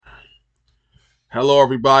Hello,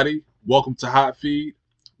 everybody. Welcome to Hot Feed.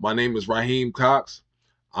 My name is Raheem Cox.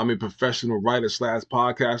 I'm a professional writer slash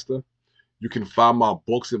podcaster. You can find my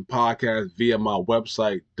books and podcasts via my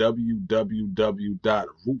website,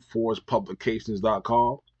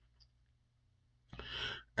 www.rootforcepublications.com.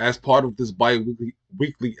 As part of this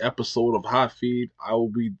bi-weekly episode of Hot Feed, I will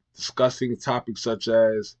be discussing topics such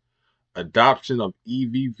as adoption of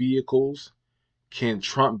EV vehicles, can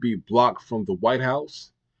Trump be blocked from the White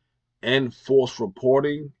House, and forced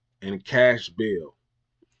reporting and cash bail.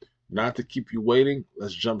 Not to keep you waiting,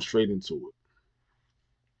 let's jump straight into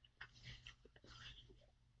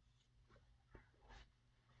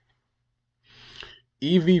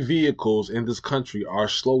it. EV vehicles in this country are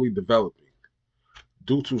slowly developing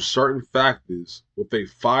due to certain factors with a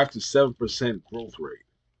 5 to 7% growth rate.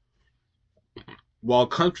 While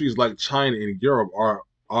countries like China and Europe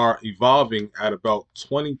are evolving at about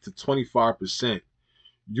 20 to 25%,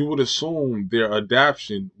 you would assume their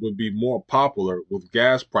adoption would be more popular with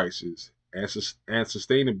gas prices and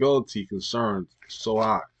sustainability concerns so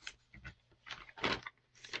high.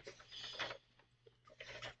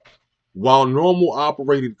 While normal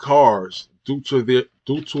operated cars, due to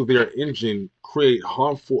their engine, create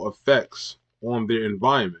harmful effects on their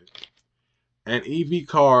environment, and EV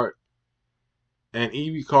cars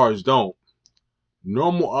don't,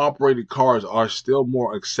 normal operated cars are still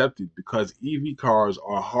more accepted because EV cars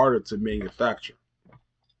are harder to manufacture.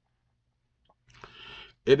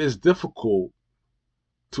 It is difficult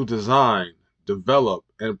to design, develop,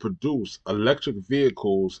 and produce electric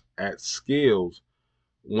vehicles at scales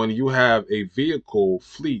when you have a vehicle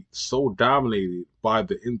fleet so dominated by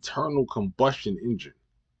the internal combustion engine.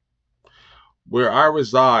 Where I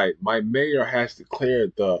reside, my mayor has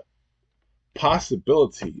declared the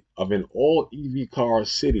possibility of an all EV car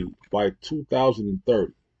city by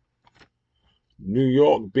 2030. New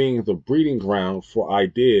York being the breeding ground for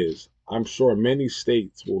ideas, I'm sure many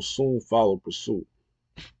states will soon follow suit.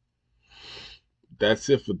 That's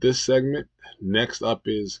it for this segment. Next up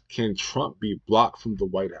is, can Trump be blocked from the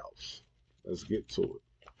White House? Let's get to it.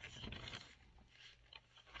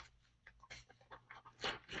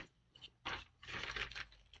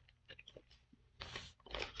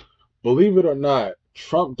 Believe it or not,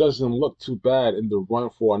 Trump doesn't look too bad in the run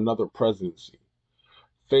for another presidency.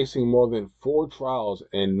 Facing more than 4 trials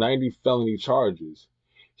and 90 felony charges,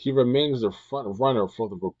 he remains the front runner for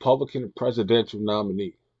the Republican presidential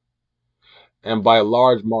nominee, and by a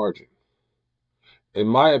large margin. In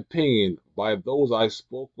my opinion, by those I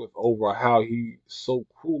spoke with over how he so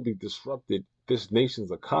cruelly disrupted this nation's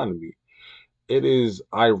economy, it is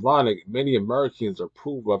ironic many Americans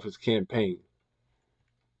approve of his campaign.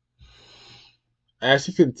 As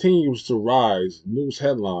he continues to rise news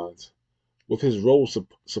headlines with his role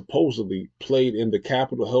supposedly played in the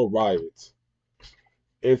Capitol Hill riots,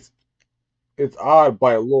 it's it's odd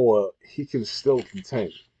by law he can still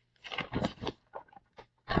contend.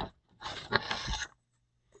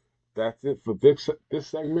 That's it for this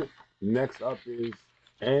segment. Next up is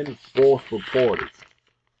and false reporting.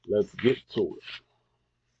 Let's get to it.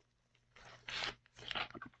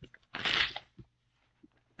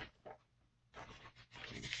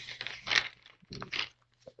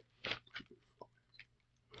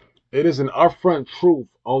 It is an upfront truth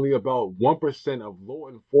only about 1% of law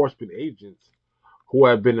enforcement agents who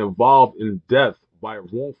have been involved in death by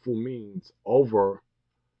wrongful means ever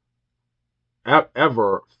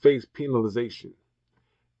face penalization,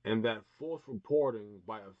 and that false reporting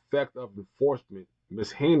by effect of enforcement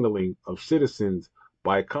mishandling of citizens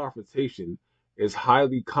by confrontation is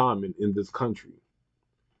highly common in this country,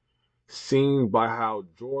 seen by how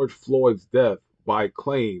George Floyd's death by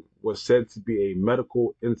claim was said to be a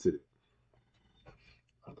medical incident.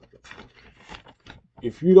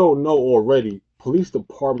 If you don't know already, police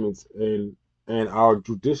departments and our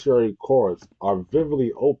judiciary courts are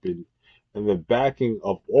vividly open in the backing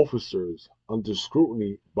of officers under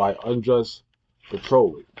scrutiny by unjust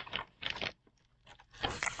patrolling.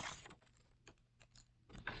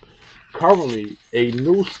 Currently, a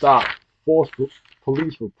new stop force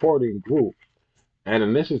police reporting group and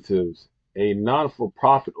initiatives, a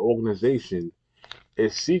non-for-profit organization,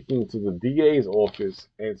 is seeking to the DA's office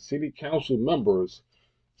and city council members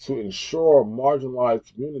to ensure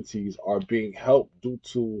marginalized communities are being helped due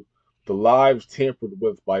to the lives tampered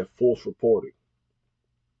with by false reporting.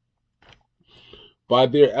 By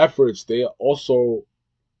their efforts, they also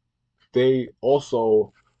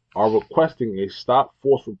are requesting a Stop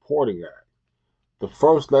False Reporting Act, the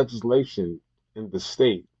first legislation in the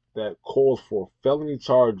state that calls for felony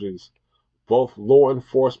charges both law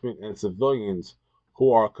enforcement and civilians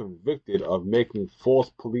who are convicted of making false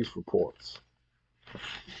police reports.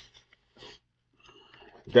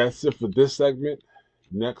 That's it for this segment.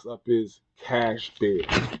 Next up is cash bail.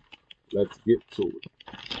 Let's get to it.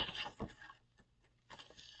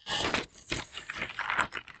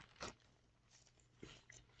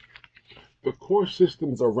 The court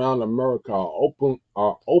systems around America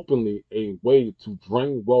are openly a way to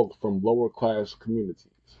drain wealth from lower class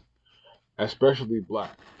communities, especially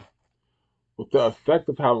black. With the effect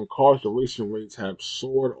of how incarceration rates have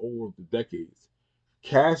soared over the decades,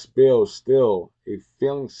 cash bail is still a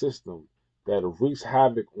failing system that wreaks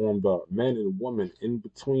havoc on the men and women in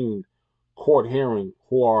between court hearing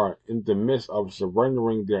who are in the midst of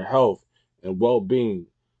surrendering their health and well-being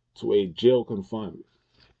to a jail confinement.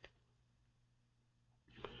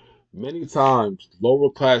 Many times, lower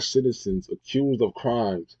class citizens accused of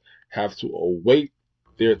crimes have to await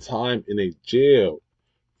their time in a jail,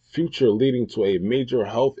 future leading to a major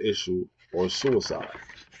health issue or suicide.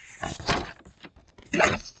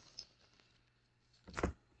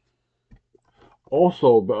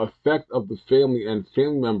 Also, the effect of the family and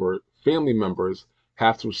family members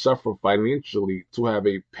have to suffer financially to have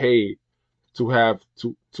a pay to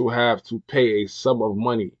pay a sum of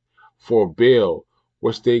money for bail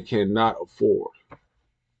which they cannot afford.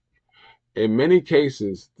 In many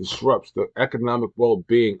cases, disrupts the economic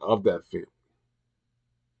well-being of that family.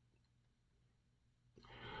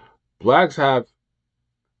 Blacks have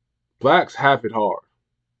blacks have it hard.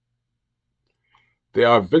 They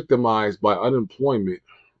are victimized by unemployment,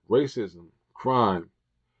 racism, crime,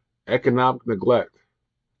 economic neglect,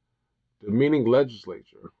 demeaning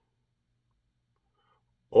legislature,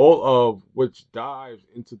 all of which dives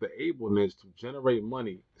into the ableness to generate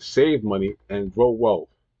money, save money, and grow wealth.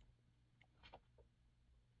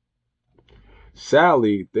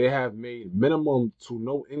 Sadly, they have made minimum to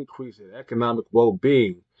no increase in economic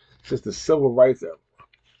well-being since the civil rights era.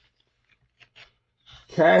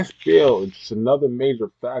 Cash bail is just another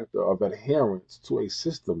major factor of adherence to a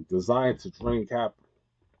system designed to drain capital.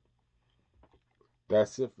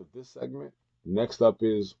 That's it for this segment. Next up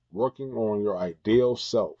is working on your ideal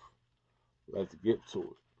self. Let's get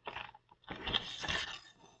to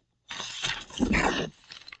it.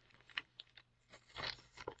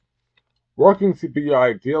 Working to be your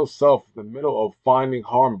ideal self in the middle of finding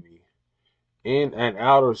harmony in an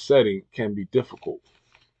outer setting can be difficult.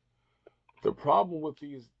 The problem with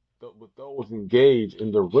with those engaged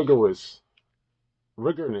in the rigorness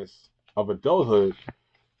of adulthood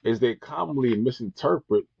is they commonly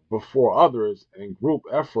misinterpret before others and group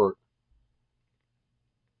effort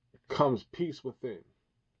comes peace within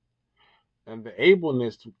and the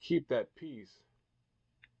ableness to keep that peace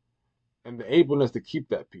and the ableness to keep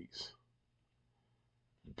that peace,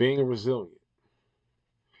 being resilient.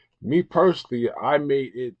 Me personally, I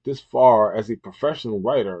made it this far as a professional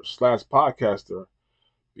writer slash podcaster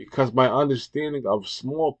because my understanding of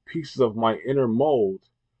small pieces of my inner mold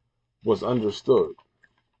was understood.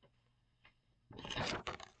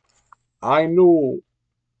 I knew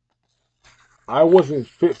I wasn't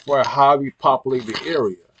fit for a highly populated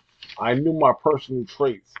area. I knew my personal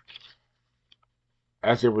traits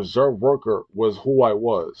as a reserve worker was who I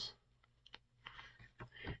was.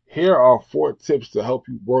 Here are 4 tips to help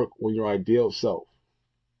you work on your ideal self.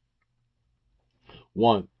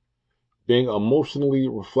 1. Being emotionally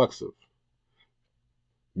reflexive,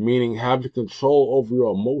 meaning having control over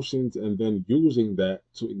your emotions and then using that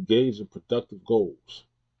to engage in productive goals.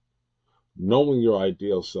 Knowing your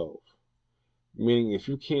ideal self, meaning if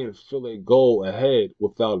you can't fill a goal ahead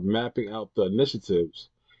without mapping out the initiatives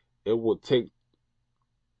it would take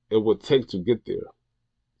to get there.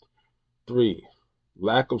 3.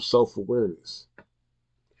 Lack of self-awareness.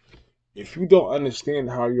 If you don't understand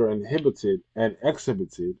how you're inhibited and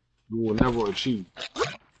exhibited, you will never achieve.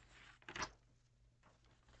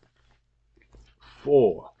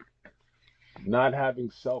 4. Not having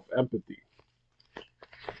self-empathy.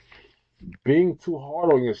 Being too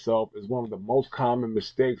hard on yourself is one of the most common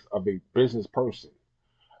mistakes of a business person.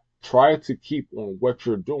 Try to keep on what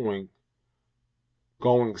you're doing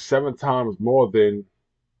going 7 times more than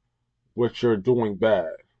what you're doing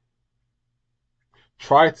bad.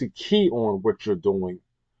 Try to key on what you're doing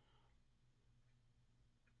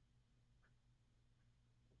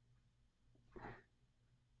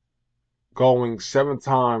going 7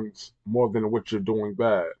 times more than what you're doing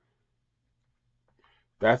bad.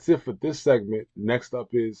 That's it for this segment. Next up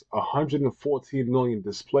is 114 million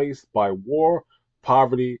displaced by war,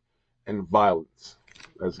 poverty, and violence.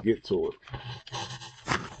 Let's get to it.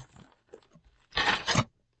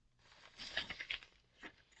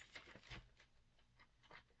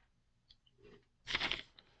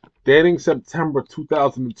 Dating September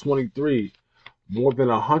 2023, More than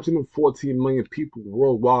 114 million people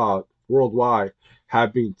worldwide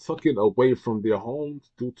have been taken away from their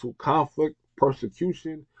homes due to conflict,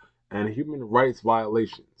 persecution, and human rights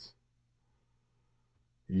violations.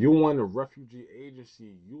 UN Refugee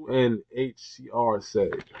Agency UNHCR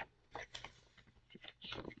said,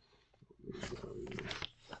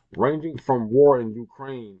 ranging from war in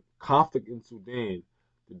Ukraine, conflict in Sudan,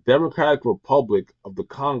 the Democratic Republic of the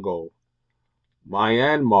Congo,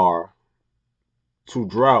 Myanmar, to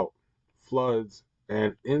drought, floods,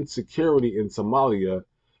 and insecurity in Somalia,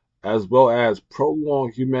 as well as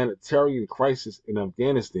prolonged humanitarian crisis in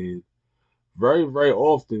Afghanistan, very, very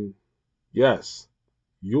often, yes,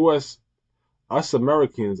 U.S. us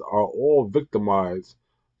Americans are all victimized,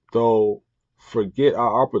 though forget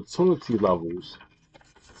our opportunity levels,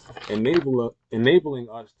 enabling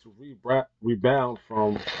us to rebound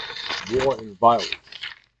from war and violence.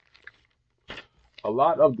 A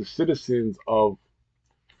lot of the citizens of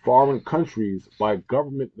foreign countries, by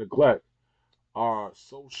government neglect, are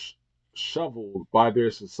so shoveled by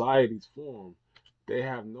their society's form, they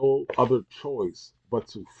have no other choice but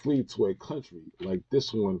to flee to a country like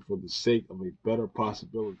this one for the sake of a better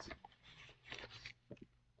possibility.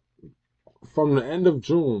 From the end of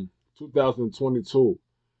June 2022,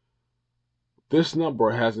 this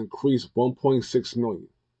number has increased 1.6 million.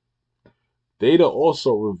 Data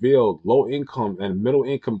also revealed low income and middle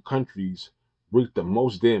income countries reaped the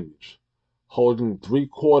most damage, holding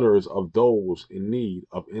three-quarters of those in need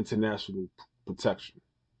of international protection.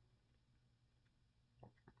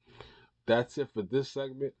 That's it for this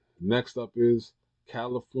segment. Next up is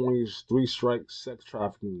California's three-strike sex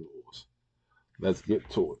trafficking laws. Let's get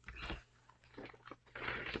to it.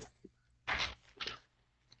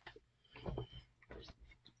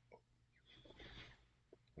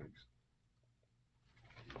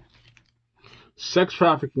 Sex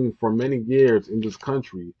trafficking for many years in this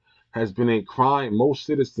country has been a crime most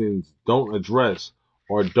citizens don't address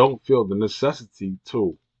or don't feel the necessity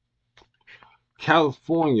to.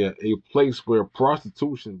 California, a place where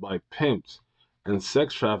prostitution by pimps and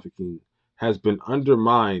sex trafficking has been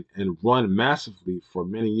undermined and run massively for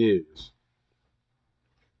many years.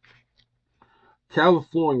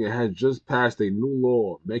 California has just passed a new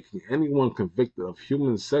law making anyone convicted of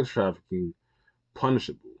human sex trafficking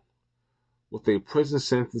punishable, with a prison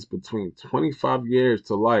sentence between 25 years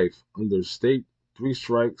to life under state three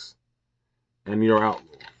strikes and you're outlaw.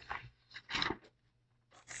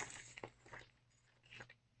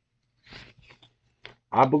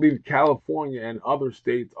 I believe California and other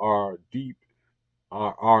states are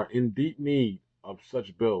in deep need of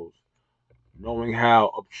such bills, knowing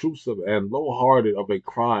how obtrusive and low-hearted of a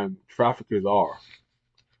crime traffickers are.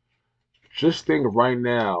 Just think right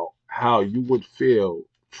now how you would feel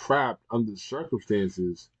trapped under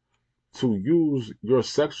circumstances to use your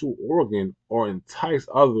sexual organ or entice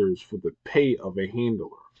others for the pay of a handler.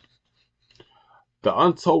 The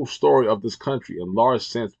untold story of this country, in large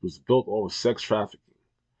sense, was built over sex trafficking,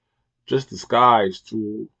 just disguised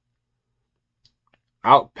to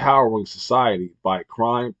outpowering society by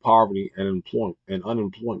crime, poverty, and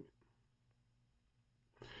unemployment.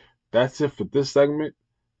 That's it for this segment.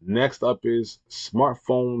 Next up is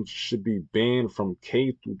smartphones should be banned from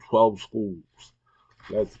K through 12 schools.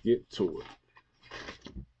 Let's get to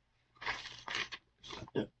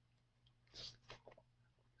it.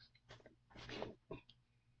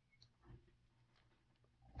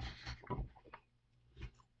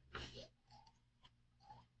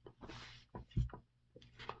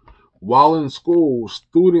 While in school,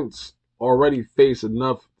 students already face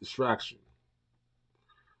enough distraction.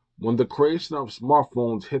 When the creation of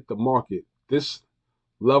smartphones hit the market, this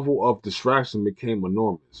level of distraction became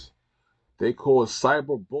enormous. They caused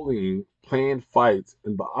cyberbullying, planned fights,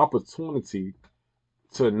 and the opportunity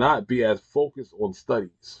to not be as focused on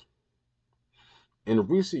studies. In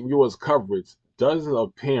recent U.S. coverage, dozens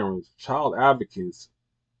of parents,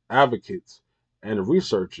 advocates, and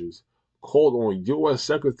researchers called on U.S.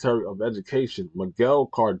 Secretary of Education Miguel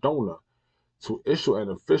Cardona to issue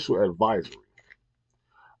an official advisory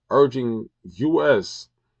urging U.S.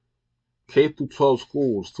 K 12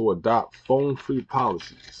 schools to adopt phone-free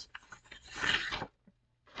policies.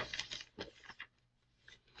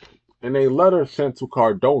 In a letter sent to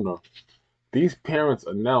Cardona, these parents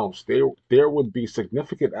announced there would be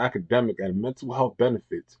significant academic and mental health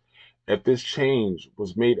benefits if this change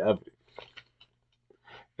was made evident.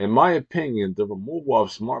 In my opinion, the removal of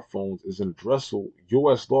smartphones is an addressable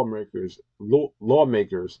U.S. lawmakers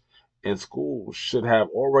and schools should have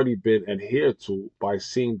already been adhered to by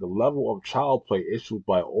seeing the level of child play issued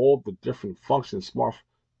by all the different function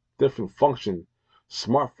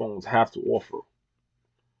smartphones have to offer.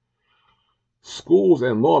 Schools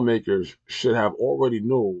and lawmakers should have already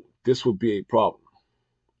known this would be a problem.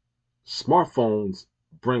 Smartphones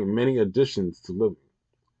bring many additions to living.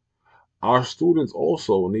 Our students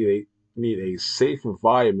also need a safe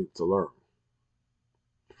environment to learn.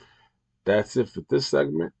 That's it for this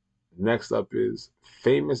segment. Next up is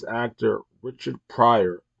famous actor Richard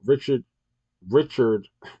Richard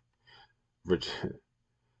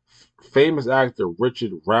famous actor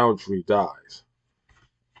Richard Roundtree dies.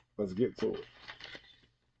 Let's get to it.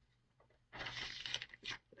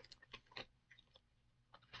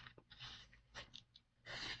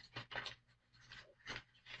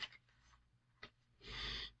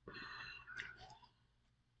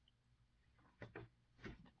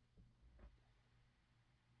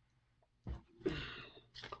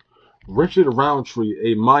 Richard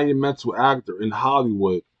Roundtree, a monumental actor in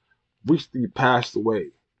Hollywood, recently passed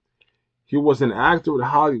away. He was an actor in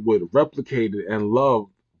Hollywood replicated and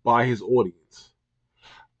loved by his audience.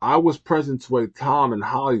 I was present to a time in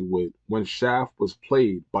Hollywood when Shaft was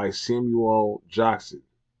played by Samuel Jackson.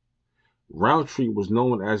 Roundtree was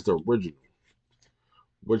known as the original,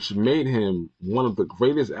 which made him one of the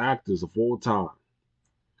greatest actors of all time.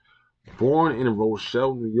 Born in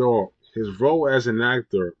Rochelle, New York, his role as an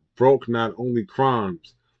actor broke not only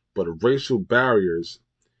crimes but racial barriers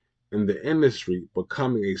in the industry,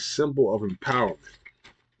 becoming a symbol of empowerment.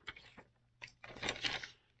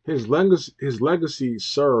 His legacy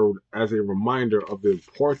served as a reminder of the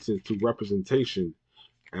importance to representation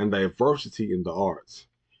and diversity in the arts.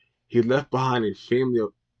 He left behind a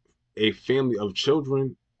family of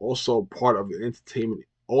children, also part of the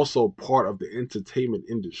entertainment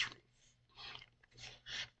industry.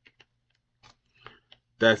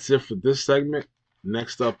 That's it for this segment.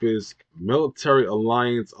 Next up is military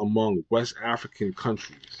alliance among West African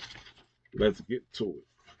countries. Let's get to it.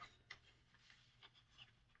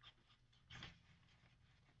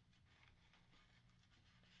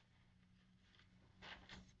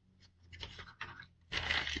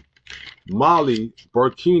 Mali,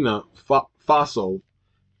 Burkina Faso,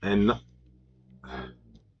 and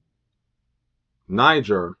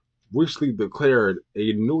Niger recently declared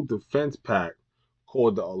a new defense pact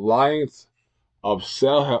called the Alliance of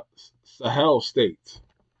Sahel States.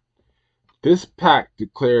 This pact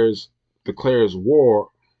declares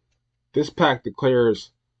war. This pact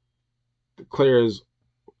declares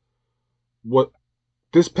what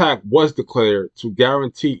this pact was declared to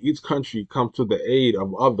guarantee each country come to the aid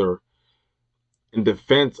of other in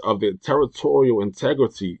defense of their territorial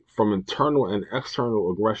integrity from internal and external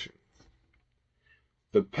aggression.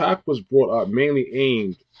 The pact was brought up mainly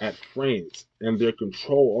aimed at France and their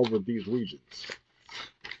control over these regions,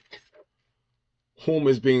 whom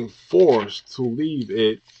is being forced to leave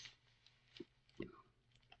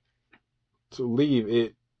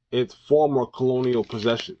its former colonial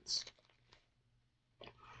possessions.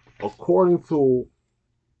 According to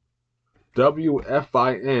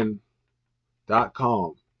WFIN.com,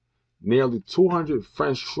 nearly 200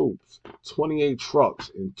 French troops, 28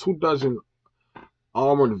 trucks, and 24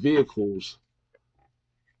 armored vehicles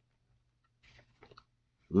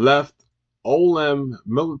left Olem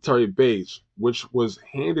military base, which was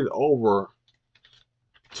handed over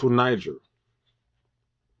to Niger.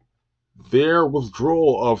 Their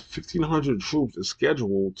withdrawal of 1,500 troops is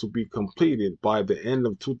scheduled to be completed by the end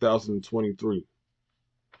of 2023.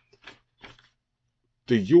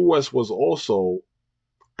 The U.S. was also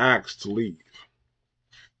asked to leave.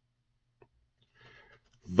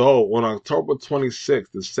 Though on October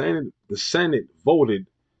 26th, the Senate voted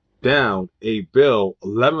down a bill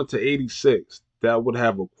 11-86 that would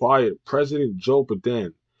have required President Joe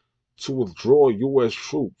Biden to withdraw U.S.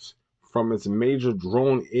 troops from its major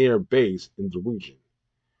drone air base in the region,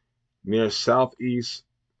 near Southeast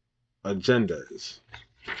Agendas.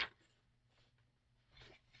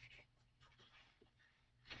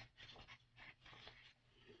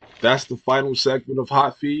 That's the final segment of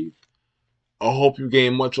Hot Feed. I hope you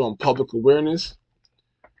gain much on public awareness.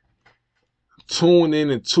 Tune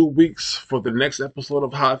in 2 weeks for the next episode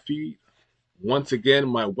of Hot Feed. Once again,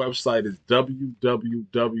 my website is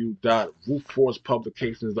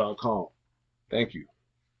www.rootforcepublications.com. Thank you.